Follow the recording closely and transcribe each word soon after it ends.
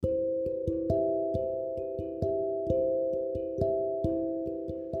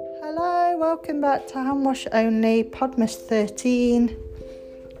Hello, welcome back to Hand Wash Only, Podmas 13.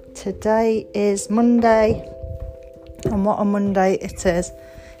 Today is Monday, and what a Monday it is.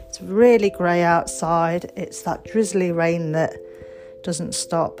 It's really grey outside. It's that drizzly rain that doesn't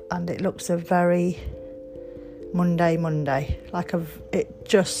stop, and it looks a very Monday.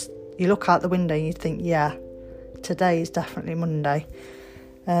 You look out the window and you think, yeah, today is definitely Monday.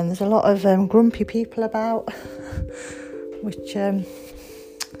 And there's a lot of grumpy people about, which,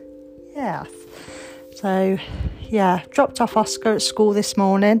 dropped off Oscar at school this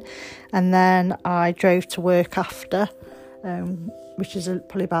morning, and then I drove to work after, which is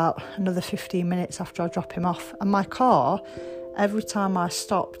probably about another 15 minutes after I drop him off. And my car, every time I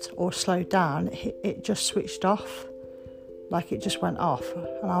stopped or slowed down, it just switched off. Like it just went off.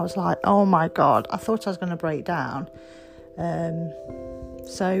 And I was like, oh my God, I thought I was going to break down.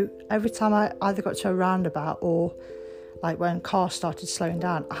 So every time I either got to a roundabout or like when cars started slowing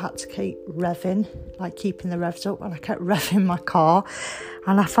down, I had to keep revving, like keeping the revs up, and I kept revving my car.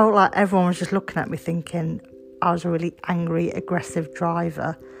 And I felt like everyone was just looking at me thinking I was a really angry, aggressive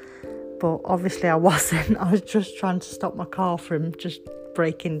driver. But obviously I wasn't. I was just trying to stop my car from just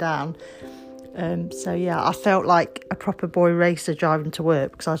breaking down. I felt like a proper boy racer driving to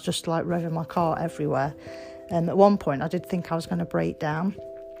work because I was just like revving my car everywhere. At one point I did think I was going to break down,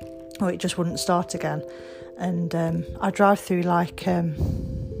 or it just wouldn't start again. And I drive through I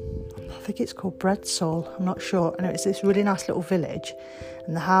think it's called Bredsall, I'm not sure. And it's this really nice little village,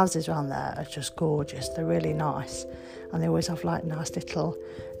 and the houses around there are just gorgeous. They're really nice, and they always have like nice little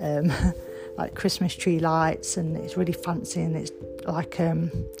like Christmas tree lights, and it's really fancy, and it's like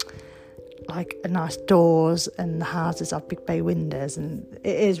a nice doors, and the houses have big bay windows, and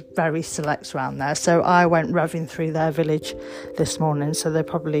it is very select around there. So I went revving through their village this morning, so they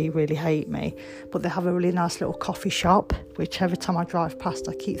probably really hate me. But they have a really nice little coffee shop, which every time I drive past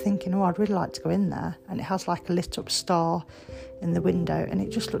I keep thinking, oh, I'd really like to go in there. And it has like a lit up star in the window, and it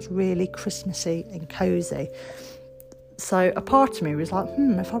just looks really Christmassy and cosy. So a part of me was like,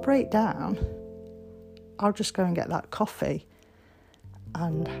 if I break down, I'll just go and get that coffee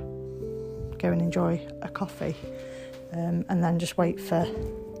and go and enjoy a coffee, and then just wait for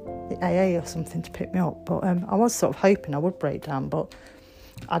the AA or something to pick me up. But I was sort of hoping I would break down, but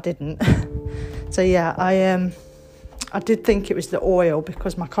I didn't. So yeah, I did think it was the oil,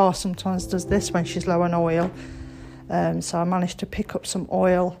 because my car sometimes does this when she's low on oil. So I managed to pick up some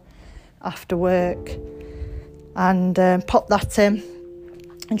oil after work and popped that in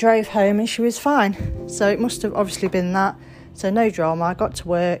and drove home, and she was fine. So it must have obviously been that. So no drama. I got to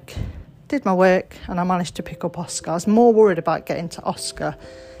work, did my work, and I managed to pick up Oscar. I was more worried about getting to Oscar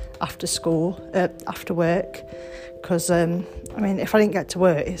after work, because if I didn't get to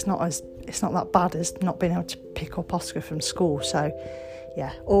work, it's not that bad as not being able to pick up Oscar from school. So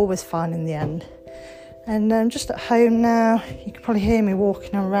yeah, all was fine in the end. And I'm just at home now. You can probably hear me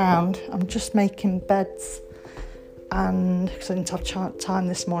walking around. I'm just making beds, and because I didn't have time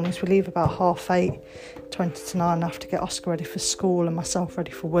this morning, so we leave about 8:30, 20 to 9. I have to get Oscar ready for school and myself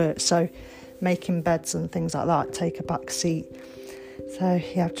ready for work, so making beds and things like that take a back seat. So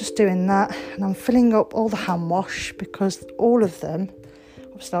yeah, I'm just doing that, and I'm filling up all the hand wash, because all of them,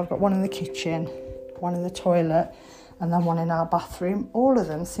 obviously I've got one in the kitchen, one in the toilet, and then one in our bathroom. All of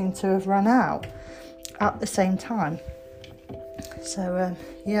them seem to have run out at the same time. So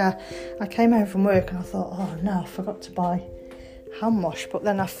I came home from work and I thought, oh no, I forgot to buy hand wash. But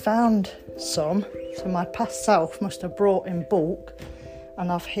then I found some, so my past self must have brought in bulk,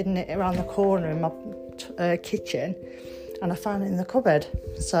 and I've hidden it around the corner in my kitchen, and I found it in the cupboard.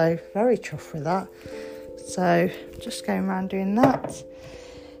 So very chuffed with that. So just going around doing that.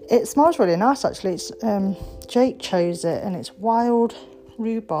 It smells really nice actually. It's Jake chose it, and it's wild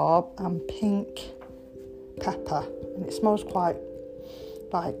rhubarb and pink pepper, and it smells quite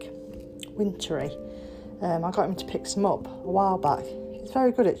like wintry. I got him to pick some up a while back. He's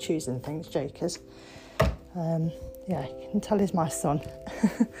very good at choosing things, Jake is. You can tell he's my son.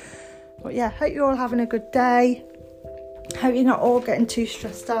 But yeah, hope you're all having a good day. Hope you're not all getting too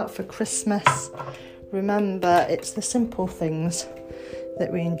stressed out for Christmas. Remember, it's the simple things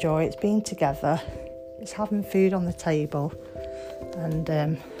that we enjoy. It's being together, it's having food on the table, and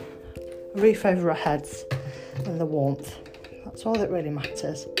a roof over our heads, and the warmth. That's all that really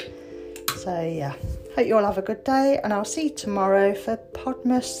matters. So yeah, hope you all have a good day, and I'll see you tomorrow for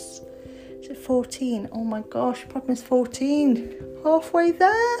Podmas. Is it 14? Oh my gosh, Podmas 14. Halfway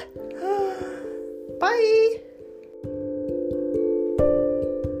there. Bye.